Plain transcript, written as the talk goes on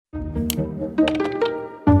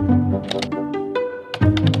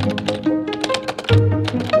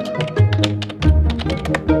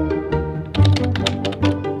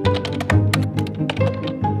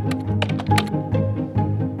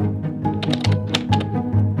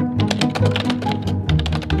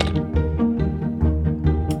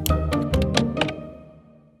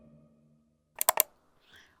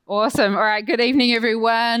Awesome. All right. Good evening,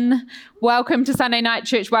 everyone. Welcome to Sunday Night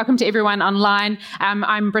Church. Welcome to everyone online.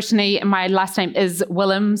 I'm Brittany, and my last name is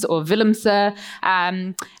Willems or Willemse.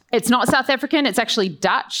 It's not South African. It's actually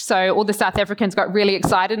Dutch. So all the South Africans got really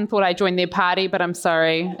excited and thought I joined their party, but I'm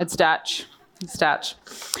sorry. It's Dutch. It's Dutch.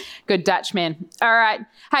 Good Dutch man. All right.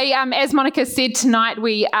 Hey, as Monica said, tonight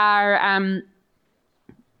we are...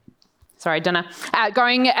 going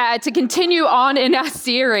to continue on in our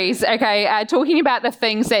series, talking about the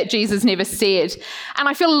things that Jesus never said. And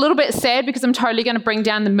I feel a little bit sad because I'm totally going to bring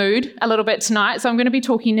down the mood a little bit tonight. So I'm going to be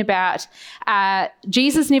talking about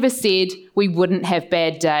Jesus never said we wouldn't have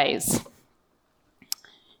bad days.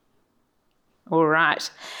 All right.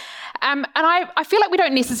 And I feel like we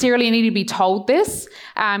don't necessarily need to be told this.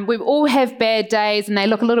 We all have bad days and they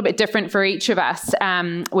look a little bit different for each of us.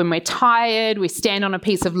 When we're tired, we stand on a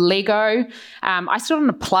piece of Lego. I stood on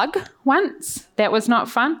a plug once. That was not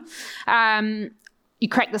fun. You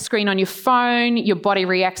crack the screen on your phone, your body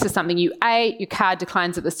reacts to something you ate, your card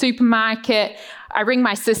declines at the supermarket. I ring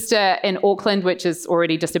my sister in Auckland, which is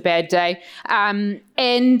already just a bad day,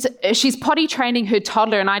 and she's potty training her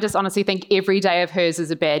toddler, and I just honestly think every day of hers is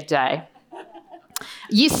a bad day.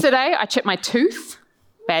 Yesterday, I chipped my tooth.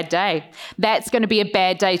 Bad day. That's going to be a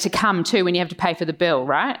bad day to come too when you have to pay for the bill,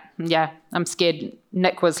 right? Yeah, I'm scared.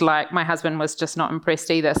 Nick was like, my husband was just not impressed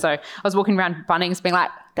either. So I was walking around Bunnings being like,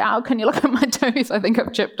 oh, can you look at my tooth? I think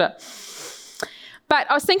I've chipped it. But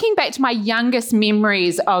I was thinking back to my youngest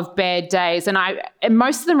memories of bad days, and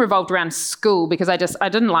most of them revolved around school because I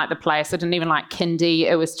didn't like the place. I didn't even like kindy.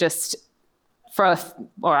 It was just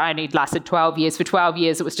I only lasted 12 years. For 12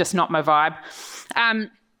 years, it was just not my vibe.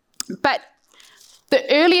 But the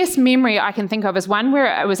earliest memory I can think of is one where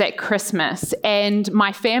I was at Christmas, and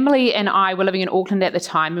my family and I were living in Auckland at the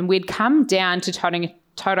time, and we'd come down to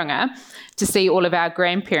Tauranga to see all of our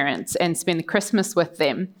grandparents and spend the Christmas with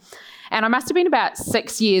them. And I must have been about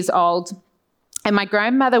 6 years old, and my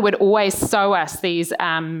grandmother would always sew us these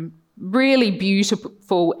really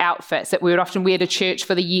beautiful outfits that we would often wear to church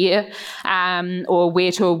for the year or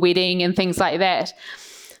wear to a wedding and things like that.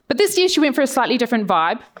 But this year she went for a slightly different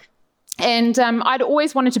vibe. And I'd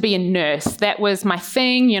always wanted to be a nurse. That was my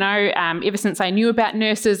thing, ever since I knew about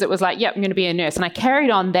nurses, it was like, yep, I'm going to be a nurse. And I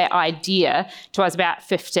carried on that idea till I was about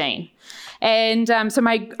 15. And so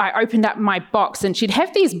I opened up my box, and she'd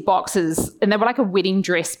have these boxes, and they were like a wedding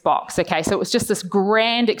dress box, okay? So it was just this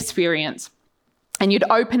grand experience. And you'd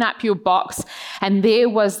open up your box, and there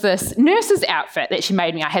was this nurse's outfit that she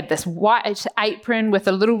made me. I had this white apron with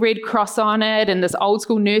a little red cross on it and this old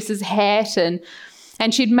school nurse's hat, and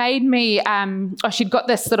she'd made me, she'd got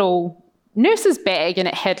this little nurse's bag, and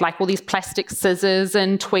it had like all these plastic scissors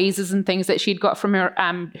and tweezers and things that she'd got from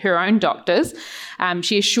her own doctors.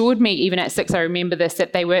 She assured me, even at 6, I remember this,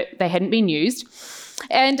 that they hadn't been used.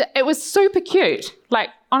 And it was super cute. Like,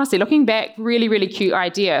 honestly, looking back, really, really cute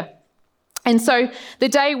idea. And so the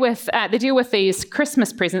deal with these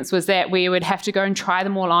Christmas presents was that we would have to go and try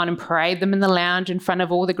them all on and parade them in the lounge in front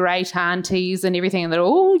of all the great aunties and everything. And they're,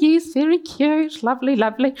 oh, yes, very cute, lovely,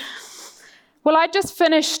 lovely. Well, I just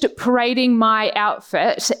finished parading my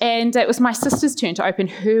outfit, and it was my sister's turn to open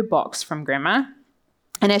her box from Grandma.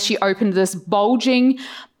 And as she opened this bulging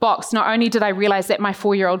box, not only did I realize that my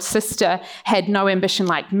 4-year-old sister had no ambition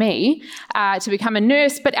like me to become a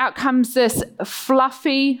nurse, but out comes this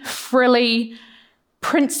fluffy, frilly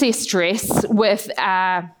princess dress with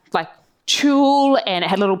tulle, and it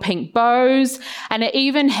had little pink bows, and it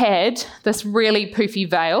even had this really poofy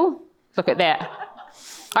veil. Look at that.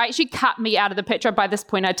 I actually cut me out of the picture. By this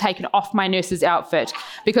point, I'd taken off my nurse's outfit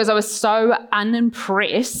because I was so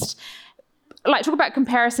unimpressed. Like, talk about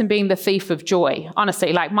comparison being the thief of joy,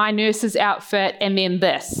 honestly. Like, my nurse's outfit and then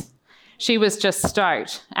this. She was just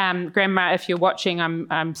stoked. Grandma, if you're watching,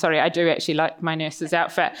 I'm sorry, I do actually like my nurse's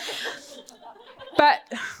outfit. But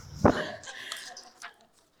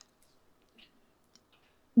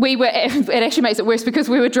it actually makes it worse because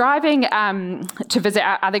we were driving to visit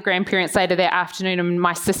our other grandparents later that afternoon, and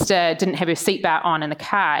my sister didn't have her seatbelt on in the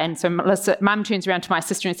car. And so Mum turns around to my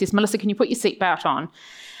sister and says, Melissa, can you put your seatbelt on?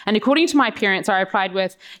 And according to my parents, I replied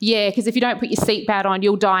with, yeah, because if you don't put your seatbelt on,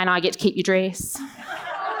 you'll die and I get to keep your dress.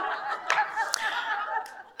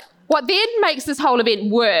 What then makes this whole event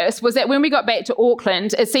worse was that when we got back to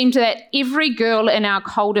Auckland, it seemed that every girl in our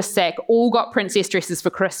cul-de-sac all got princess dresses for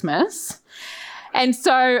Christmas. And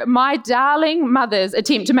so my darling mother's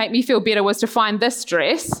attempt to make me feel better was to find this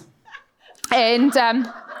dress.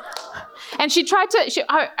 And she tried to,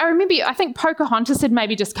 I remember, I think Pocahontas had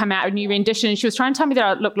maybe just come out with a new rendition, and she was trying to tell me that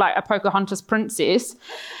I looked like a Pocahontas princess.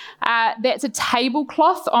 that's a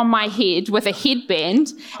tablecloth on my head with a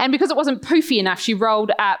headband, and because it wasn't poofy enough, she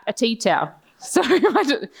rolled up a tea towel. So,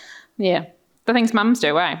 yeah, the things mums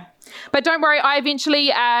do, eh? But don't worry, I eventually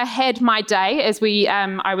had my day as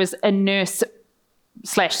I was a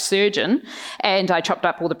nurse/surgeon, and I chopped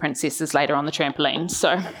up all the princesses later on the trampoline.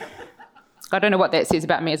 So I don't know what that says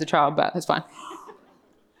about me as a child, but that's fine.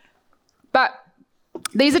 But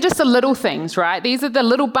these are just the little things, right? These are the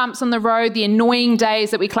little bumps on the road, the annoying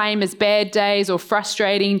days that we claim as bad days or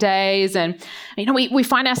frustrating days. And, we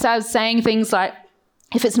find ourselves saying things like,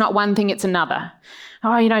 if it's not one thing, it's another.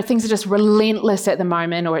 Oh, things are just relentless at the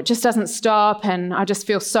moment, or it just doesn't stop, and I just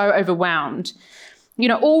feel so overwhelmed.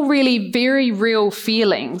 All really very real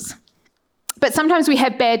feelings. But sometimes we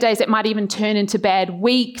have bad days that might even turn into bad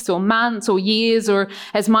weeks or months or years, or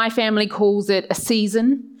as my family calls it, a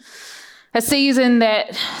season. A season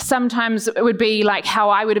that sometimes it would be like how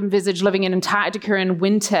I would envisage living in Antarctica in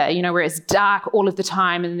winter, where it's dark all of the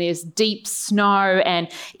time and there's deep snow and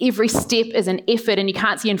every step is an effort and you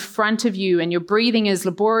can't see in front of you and your breathing is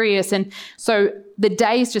laborious. And so the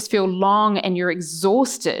days just feel long and you're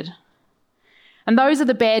exhausted. And those are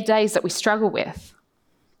the bad days that we struggle with.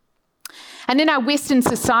 And in our Western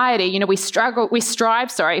society, we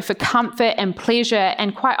strive for comfort and pleasure,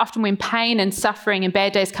 and quite often when pain and suffering and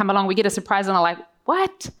bad days come along, we get a surprise and are like,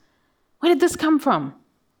 what? Where did this come from?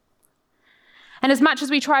 And as much as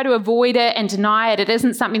we try to avoid it and deny it, it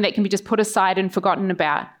isn't something that can be just put aside and forgotten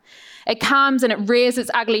about. It comes and it rears its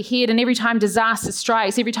ugly head, and every time disaster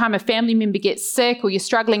strikes, every time a family member gets sick, or you're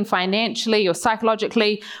struggling financially or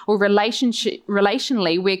psychologically or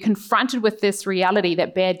relationally, we're confronted with this reality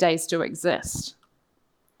that bad days do exist.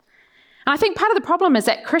 And I think part of the problem is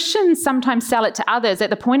that Christians sometimes sell it to others at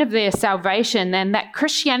the point of their salvation, and that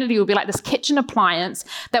Christianity will be like this kitchen appliance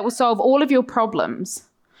that will solve all of your problems.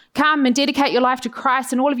 Come and dedicate your life to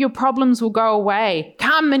Christ and all of your problems will go away.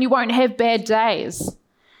 Come and you won't have bad days.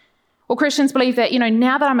 Or Christians believe that,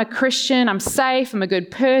 now that I'm a Christian, I'm safe, I'm a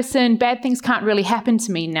good person, bad things can't really happen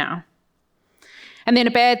to me now. And then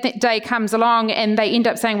a bad day comes along and they end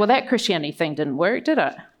up saying, well, that Christianity thing didn't work, did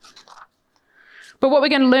it? But what we're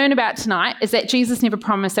going to learn about tonight is that Jesus never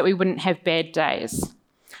promised that we wouldn't have bad days.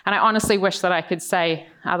 And I honestly wish that I could say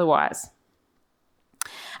otherwise.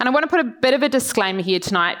 And I want to put a bit of a disclaimer here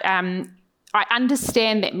tonight. I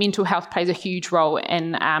understand that mental health plays a huge role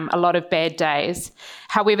in a lot of bad days.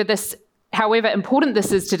 However important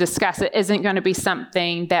this is to discuss, it isn't going to be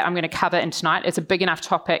something that I'm going to cover in tonight. It's a big enough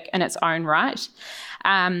topic in its own right,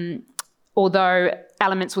 although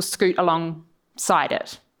elements will scoot alongside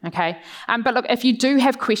it. Okay, but look, if you do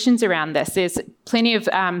have questions around this, there's plenty of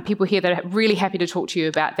people here that are really happy to talk to you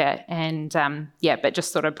about that. And but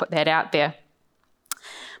just sort of put that out there.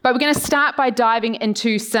 But we're going to start by diving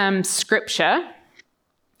into some scripture.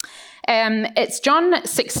 It's John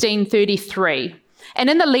 16:33. And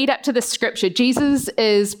in the lead up to the scripture, Jesus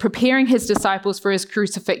is preparing his disciples for his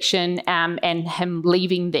crucifixion and him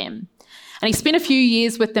leaving them. And he spent a few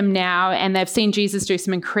years with them now, and they've seen Jesus do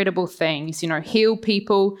some incredible things, heal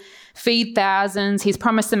people, feed thousands. He's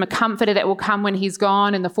promised them a comforter that will come when he's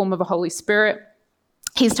gone in the form of a Holy Spirit.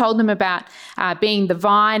 He's told them about being the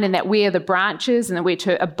vine and that we are the branches and that we're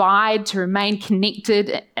to abide, to remain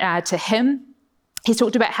connected to him. He's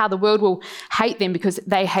talked about how the world will hate them because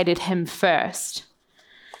they hated him first.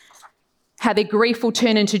 How their grief will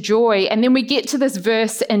turn into joy. And then we get to this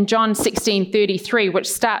verse in John 16:33, which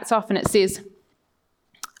starts off and it says,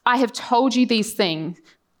 I have told you these things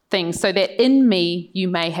so that in me you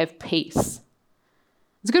may have peace.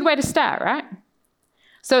 It's a good way to start, right?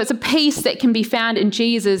 So it's a peace that can be found in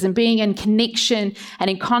Jesus and being in connection and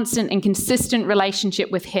in constant and consistent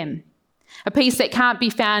relationship with him. A peace that can't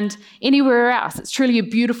be found anywhere else. It's truly a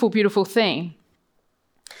beautiful, beautiful thing.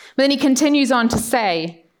 But then he continues on to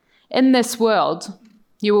say, in this world,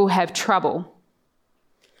 you will have trouble.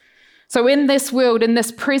 So in this world, in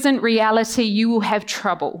this present reality, you will have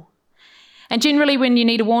trouble. And generally when you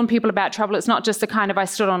need to warn people about trouble, it's not just the kind of I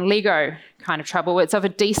stood on Lego kind of trouble. It's of a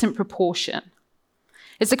decent proportion.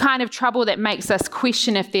 It's the kind of trouble that makes us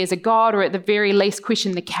question if there's a God, or at the very least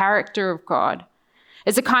question the character of God.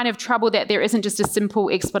 It's the kind of trouble that there isn't just a simple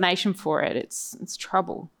explanation for it. It's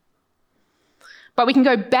trouble. But we can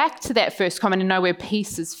go back to that first comment and know where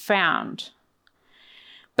peace is found.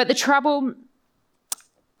 But the trouble,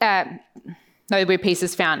 know where peace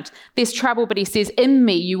is found. There's trouble, but he says, in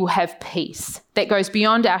me you will have peace that goes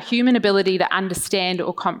beyond our human ability to understand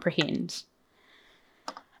or comprehend.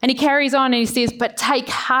 And he carries on and he says, but take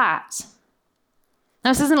heart. Now,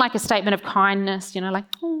 this isn't like a statement of kindness, like,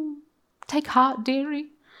 oh, take heart, dearie.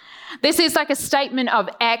 This is like a statement of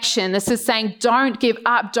action. This is saying, don't give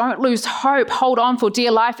up, don't lose hope, hold on for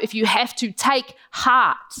dear life if you have to, take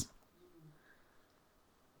heart.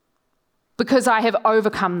 Because I have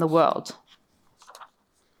overcome the world.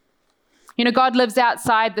 You know, God lives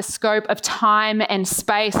outside the scope of time and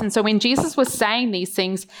space. And so when Jesus was saying these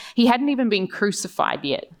things, he hadn't even been crucified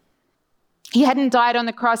yet. He hadn't died on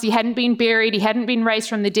the cross. He hadn't been buried. He hadn't been raised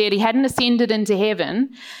from the dead. He hadn't ascended into heaven.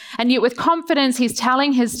 And yet with confidence, he's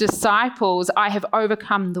telling his disciples, I have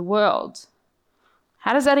overcome the world.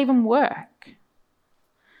 How does that even work?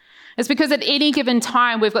 It's because at any given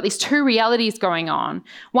time, we've got these two realities going on.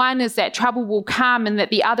 One is that trouble will come, and that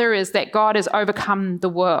the other is that God has overcome the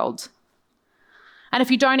world. And if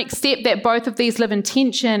you don't accept that both of these live in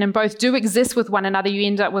tension and both do exist with one another, you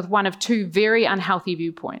end up with one of two very unhealthy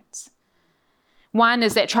viewpoints. One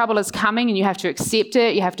is that trouble is coming and you have to accept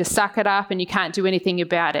it, you have to suck it up, and you can't do anything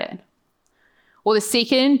about it. Or the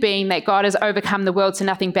second being that God has overcome the world, so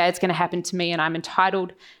nothing bad's going to happen to me, and I'm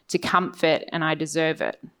entitled to comfort and I deserve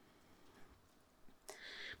it.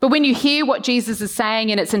 But when you hear what Jesus is saying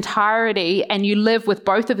in its entirety and you live with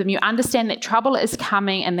both of them, you understand that trouble is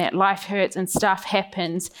coming and that life hurts and stuff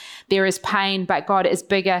happens. There is pain, but God is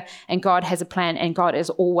bigger and God has a plan and God is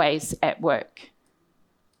always at work.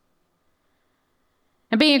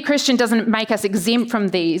 And being a Christian doesn't make us exempt from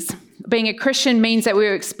these. Being a Christian means that we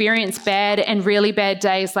experience bad and really bad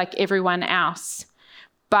days like everyone else.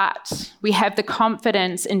 But we have the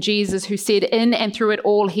confidence in Jesus, who said in and through it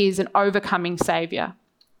all, he is an overcoming Saviour.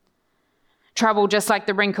 Trouble, just like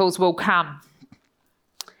the wrinkles, will come.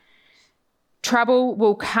 Trouble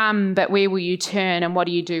will come, but where will you turn and what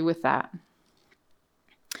do you do with that?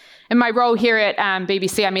 In my role here at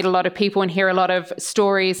BBC, I meet a lot of people and hear a lot of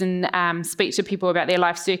stories and speak to people about their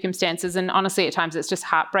life circumstances. And honestly, at times it's just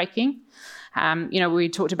heartbreaking. We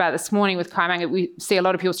talked about this morning with Kaimanga. We see a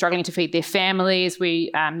lot of people struggling to feed their families.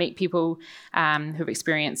 We meet people who've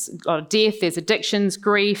experienced a lot of death. There's addictions,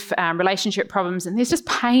 grief, relationship problems, and there's just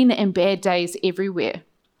pain and bad days everywhere.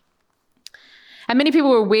 And many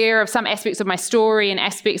people are aware of some aspects of my story and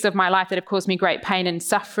aspects of my life that have caused me great pain and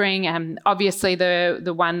suffering. Obviously,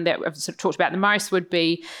 the one that I've sort of talked about the most would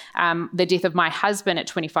be the death of my husband at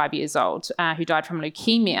 25 years old, who died from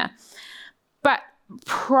leukemia. But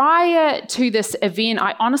prior to this event,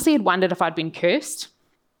 I honestly had wondered if I'd been cursed.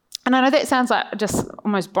 And I know that sounds like just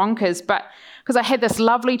almost bonkers, but because I had this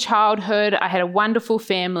lovely childhood, I had a wonderful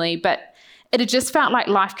family, but it had just felt like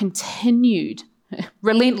life continued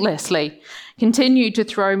relentlessly, continued to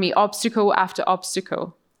throw me obstacle after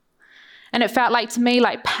obstacle. And it felt like to me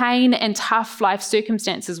like pain and tough life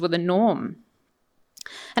circumstances were the norm.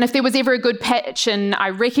 And if there was ever a good patch, and I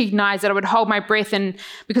recognized that I would hold my breath, and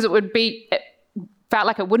because it felt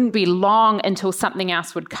like it wouldn't be long until something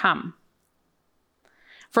else would come.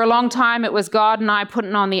 For a long time, it was God and I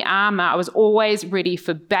putting on the armor. I was always ready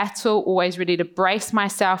for battle, always ready to brace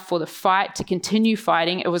myself for the fight, to continue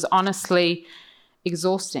fighting. It was honestly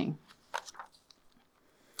exhausting.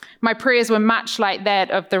 My prayers were much like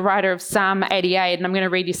that of the writer of Psalm 88, and I'm going to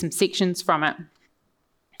read you some sections from it.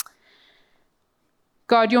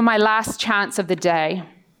 God, you're my last chance of the day.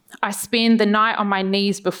 I spend the night on my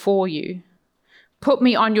knees before you. Put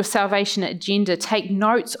me on your salvation agenda. Take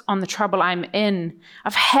notes on the trouble I'm in.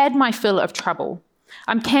 I've had my fill of trouble.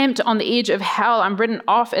 I'm camped on the edge of hell. I'm written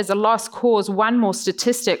off as a lost cause, one more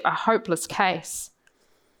statistic, a hopeless case.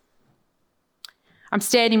 I'm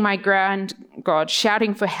standing my ground, God,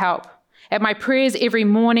 shouting for help. At my prayers every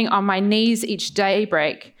morning, on my knees each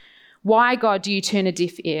daybreak. Why, God, do you turn a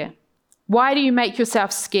deaf ear? Why do you make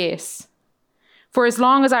yourself scarce? For as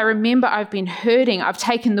long as I remember, I've been hurting. I've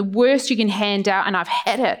taken the worst you can hand out, and I've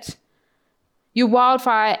had it. Your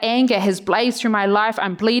wildfire anger has blazed through my life.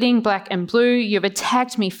 I'm bleeding black and blue. You've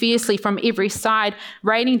attacked me fiercely from every side,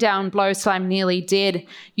 raining down blows till I'm nearly dead.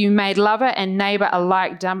 You made lover and neighbor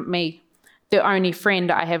alike dump me. The only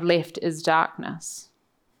friend I have left is darkness.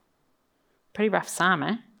 Pretty rough psalm,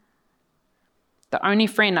 eh? The only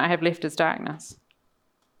friend I have left is darkness.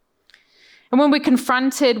 And when we're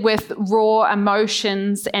confronted with raw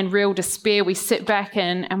emotions and real despair, we sit back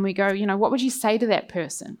and we go, what would you say to that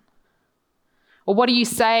person? Or what do you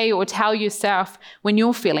say or tell yourself when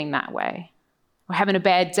you're feeling that way? Or having a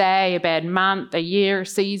bad day, a bad month, a year,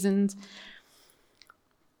 seasons?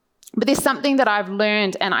 But there's something that I've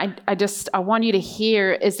learned, and I want you to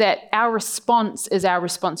hear, is that our response is our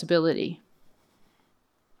responsibility.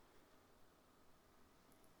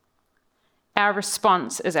 Our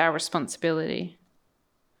response is our responsibility.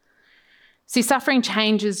 See, suffering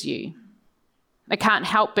changes you. It can't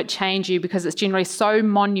help but change you because it's generally so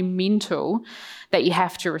monumental that you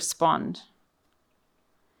have to respond.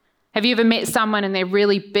 Have you ever met someone and they're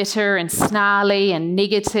really bitter and snarly and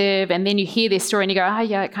negative, and then you hear their story and you go, oh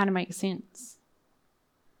yeah, it kind of makes sense.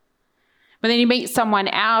 But then you meet someone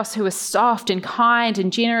else who is soft and kind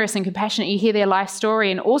and generous and compassionate. You hear their life story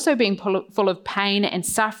and also being full of pain and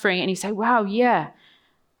suffering, and you say, wow, yeah,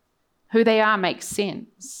 who they are makes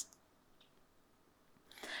sense.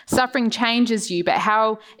 Suffering changes you, but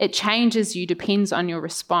how it changes you depends on your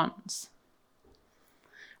response.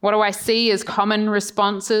 What do I see as common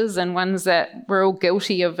responses, and ones that we're all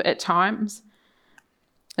guilty of at times,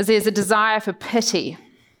 is there's a desire for pity,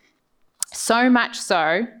 so much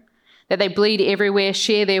so that they bleed everywhere,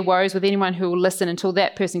 share their woes with anyone who will listen until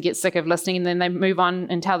that person gets sick of listening, and then they move on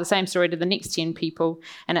and tell the same story to the next 10 people,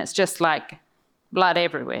 and it's just like blood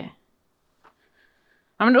everywhere.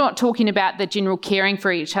 I'm not talking about the general caring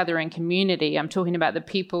for each other in community. I'm talking about the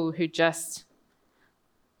people who just,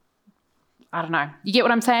 I don't know. You get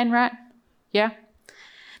what I'm saying, right? Yeah?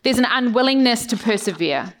 There's an unwillingness to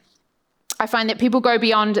persevere. I find that people go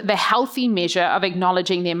beyond the healthy measure of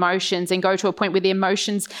acknowledging their emotions and go to a point where their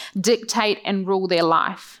emotions dictate and rule their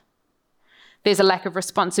life. There's a lack of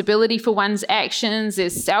responsibility for one's actions.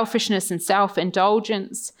 There's selfishness and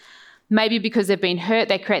self-indulgence. Maybe because they've been hurt,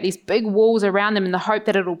 they create these big walls around them in the hope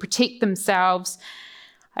that it'll protect themselves.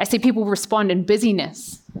 I see people respond in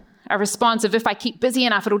busyness. A response of, if I keep busy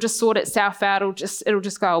enough, it'll just sort itself out, it'll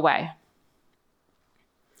just go away.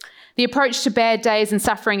 The approach to bad days and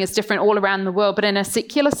suffering is different all around the world, but in a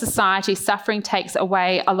secular society, suffering takes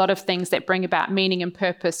away a lot of things that bring about meaning and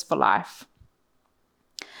purpose for life.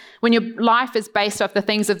 When your life is based off the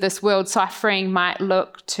things of this world, suffering might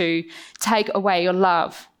look to take away your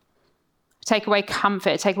love, take away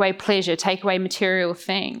comfort, take away pleasure, take away material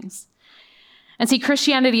things. And see,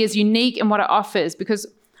 Christianity is unique in what it offers because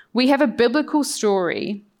we have a biblical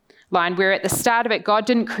story line where at the start of it, God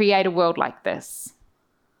didn't create a world like this.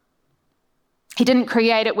 He didn't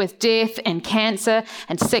create it with death and cancer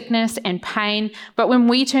and sickness and pain. But when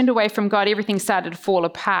we turned away from God, everything started to fall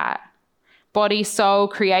apart. Body, soul,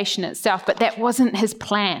 creation itself. But that wasn't his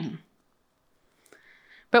plan.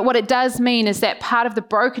 But what it does mean is that part of the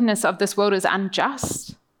brokenness of this world is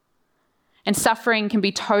unjust. And suffering can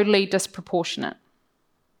be totally disproportionate.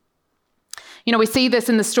 You know, we see this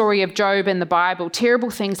in the story of Job in the Bible.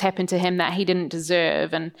 Terrible things happened to him that he didn't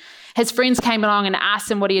deserve. And his friends came along and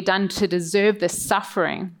asked him what he had done to deserve this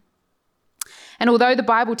suffering. And although the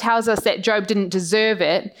Bible tells us that Job didn't deserve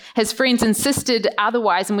it, his friends insisted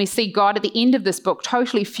otherwise. And we see God at the end of this book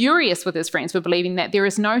totally furious with his friends for believing that there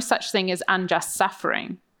is no such thing as unjust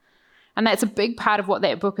suffering. And that's a big part of what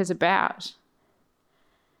that book is about.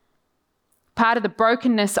 Part of the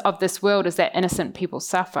brokenness of this world is that innocent people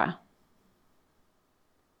suffer.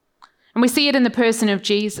 And we see it in the person of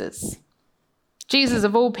Jesus. Jesus,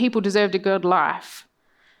 of all people, deserved a good life,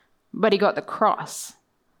 but he got the cross.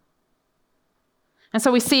 And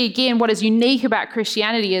so we see again what is unique about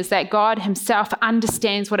Christianity is that God himself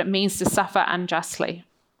understands what it means to suffer unjustly.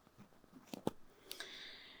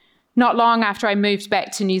 Not long after I moved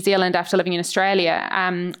back to New Zealand after living in Australia,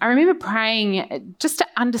 I remember praying just to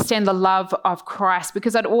understand the love of Christ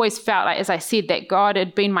because I'd always felt, like, as I said, that God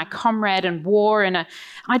had been my comrade in war, and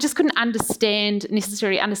I just couldn't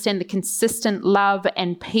necessarily understand the consistent love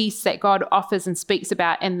and peace that God offers and speaks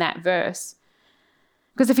about in that verse.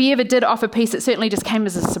 Because if he ever did offer peace, it certainly just came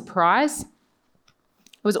as a surprise. It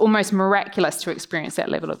was almost miraculous to experience that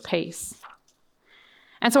level of peace.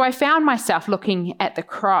 And so I found myself looking at the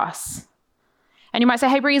cross. And you might say,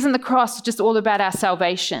 hey, Brie, isn't the cross just all about our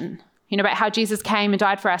salvation? You know, about how Jesus came and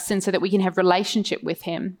died for our sins so that we can have relationship with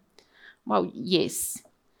him? Well, yes.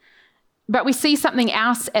 But we see something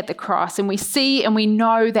else at the cross, and we see and we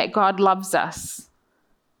know that God loves us.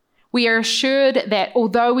 We are assured that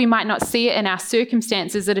although we might not see it in our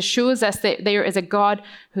circumstances, it assures us that there is a God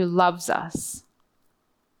who loves us.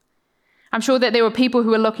 I'm sure that there were people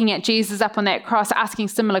who were looking at Jesus up on that cross, asking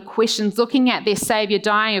similar questions, looking at their Savior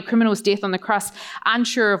dying a criminal's death on the cross,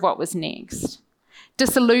 unsure of what was next.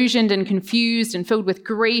 Disillusioned and confused and filled with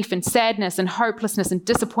grief and sadness and hopelessness and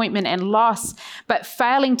disappointment and loss, but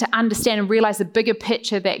failing to understand and realize the bigger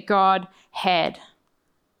picture that God had.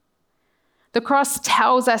 The cross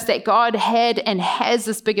tells us that God had and has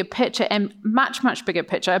this bigger picture, and much, much bigger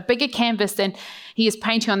picture, a bigger canvas than he is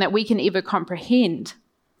painting on that we can ever comprehend.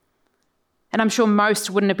 And I'm sure most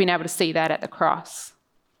wouldn't have been able to see that at the cross.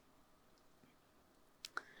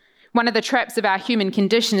 One of the traps of our human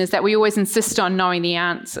condition is that we always insist on knowing the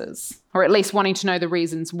answers, or at least wanting to know the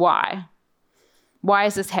reasons why. Why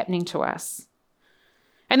is this happening to us?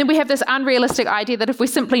 And then we have this unrealistic idea that if we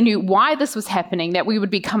simply knew why this was happening, that we would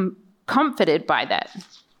become comforted by that.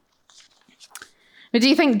 But do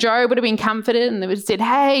you think Job would have been comforted and they would have said,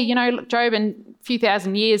 hey, look, Job, in a few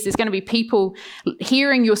thousand years, there's going to be people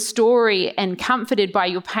hearing your story and comforted by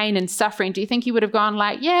your pain and suffering. Do you think he would have gone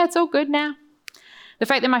like, yeah, it's all good now? The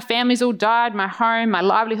fact that my family's all died, my home, my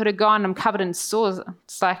livelihood are gone, I'm covered in sores.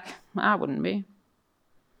 It's like, I wouldn't be.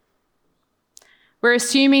 We're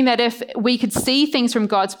assuming that if we could see things from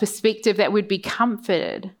God's perspective, that we'd be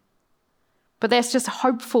comforted. But that's just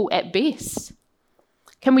hopeful at best.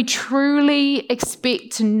 Can we truly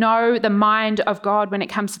expect to know the mind of God when it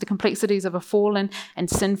comes to the complexities of a fallen and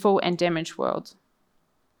sinful and damaged world?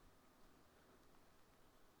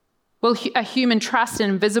 Will a human trust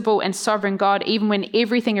an invisible and sovereign God even when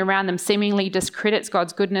everything around them seemingly discredits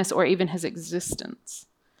God's goodness or even his existence?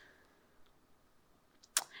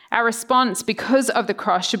 Our response, because of the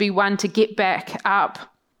cross, should be one to get back up,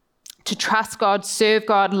 to trust God, serve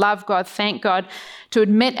God, love God, thank God, to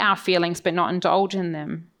admit our feelings but not indulge in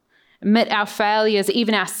them, admit our failures,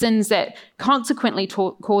 even our sins that consequently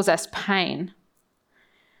cause us pain,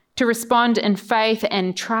 to respond in faith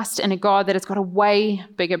and trust in a God that has got a way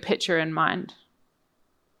bigger picture in mind.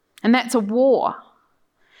 And that's a war.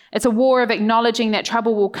 It's a war of acknowledging that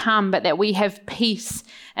trouble will come, but that we have peace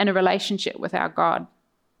in a relationship with our God.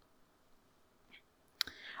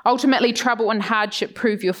 Ultimately, trouble and hardship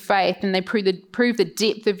prove your faith, and they prove the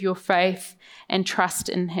depth of your faith and trust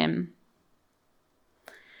in him.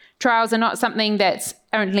 Trials are not something that's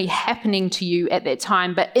only happening to you at that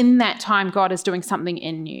time, but in that time, God is doing something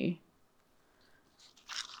in you.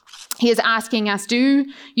 He is asking us, do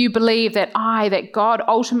you believe that God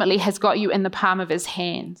ultimately has got you in the palm of his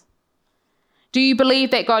hand? Do you believe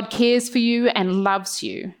that God cares for you and loves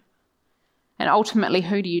you? And ultimately,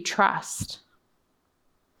 who do you trust?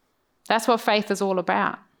 That's what faith is all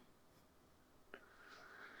about.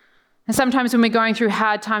 And sometimes when we're going through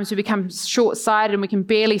hard times, we become short-sighted and we can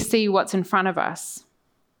barely see what's in front of us.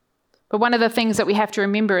 But one of the things that we have to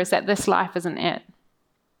remember is that this life isn't it.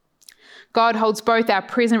 God holds both our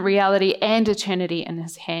present reality and eternity in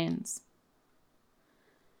his hands.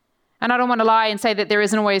 And I don't want to lie and say that there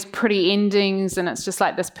isn't always pretty endings and it's just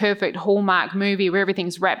like this perfect Hallmark movie where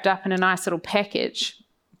everything's wrapped up in a nice little package,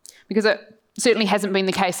 because it certainly hasn't been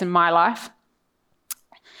the case in my life.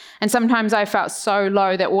 And sometimes I felt so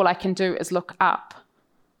low that all I can do is look up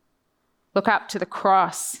to the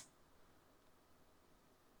cross.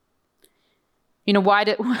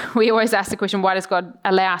 We always ask the question, why does God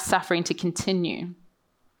allow suffering to continue?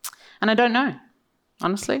 And I don't know,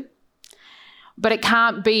 honestly. But it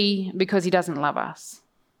can't be because he doesn't love us.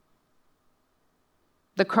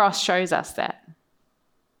 The cross shows us that.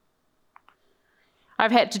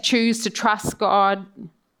 I've had to choose to trust God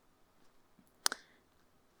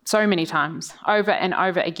so many times, over and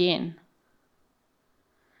over again.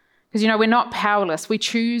 Because, we're not powerless. We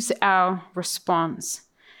choose our response.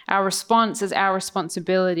 Our response is our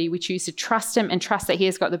responsibility. We choose to trust him and trust that he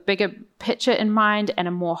has got the bigger picture in mind and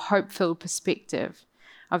a more hope-filled perspective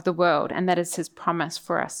of the world, and that is his promise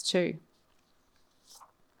for us too.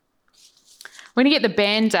 We're going to get the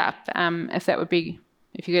band up,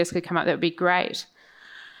 if you guys could come up, that would be great.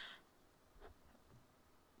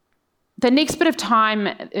 The next bit of time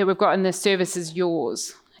that we've got in this service is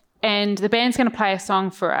yours. And the band's going to play a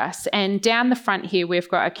song for us. And down the front here, we've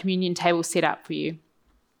got a communion table set up for you,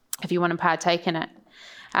 if you want to partake in it.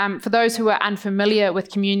 For those who are unfamiliar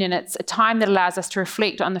with communion, it's a time that allows us to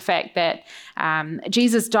reflect on the fact that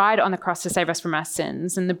Jesus died on the cross to save us from our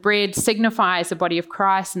sins. And the bread signifies the body of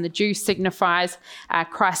Christ, and the juice signifies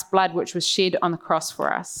Christ's blood, which was shed on the cross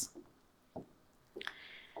for us.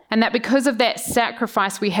 And that because of that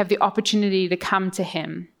sacrifice, we have the opportunity to come to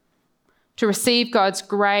him, to receive God's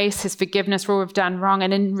grace, his forgiveness for all we've done wrong.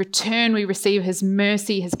 And in return, we receive his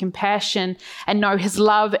mercy, his compassion, and know his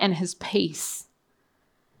love and his peace.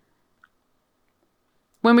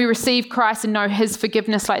 When we receive Christ and know his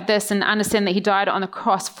forgiveness like this and understand that he died on the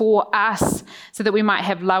cross for us so that we might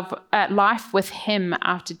have life with him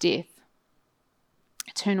after death,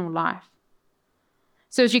 eternal life.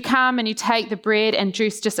 So as you come and you take the bread and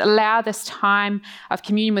juice, just allow this time of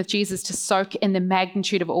communion with Jesus to soak in the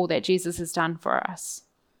magnitude of all that Jesus has done for us.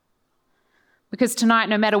 Because tonight,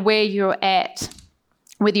 no matter where you're at,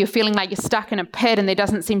 whether you're feeling like you're stuck in a pit and there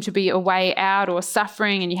doesn't seem to be a way out, or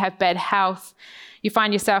suffering and you have bad health, you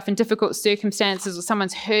find yourself in difficult circumstances, or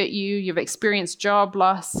someone's hurt you, you've experienced job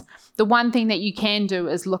loss, the one thing that you can do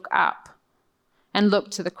is look up and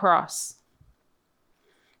look to the cross.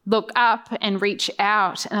 Look up and reach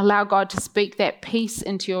out and allow God to speak that peace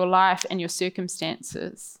into your life and your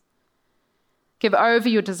circumstances. Give over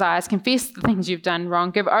your desires, confess the things you've done wrong,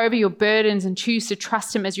 give over your burdens and choose to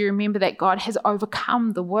trust him as you remember that God has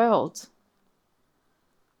overcome the world.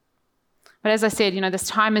 But as I said, this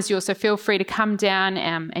time is yours, so feel free to come down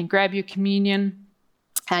and grab your communion.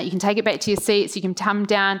 You can take it back to your seats. You can come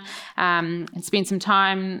down and spend some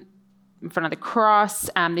time in front of the cross.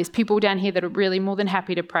 There's people down here that are really more than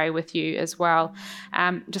happy to pray with you as well.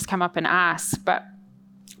 Just come up and ask, but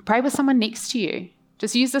pray with someone next to you.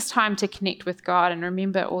 Just use this time to connect with God and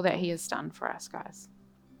remember all that he has done for us, guys.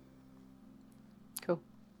 Cool.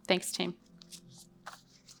 Thanks, team.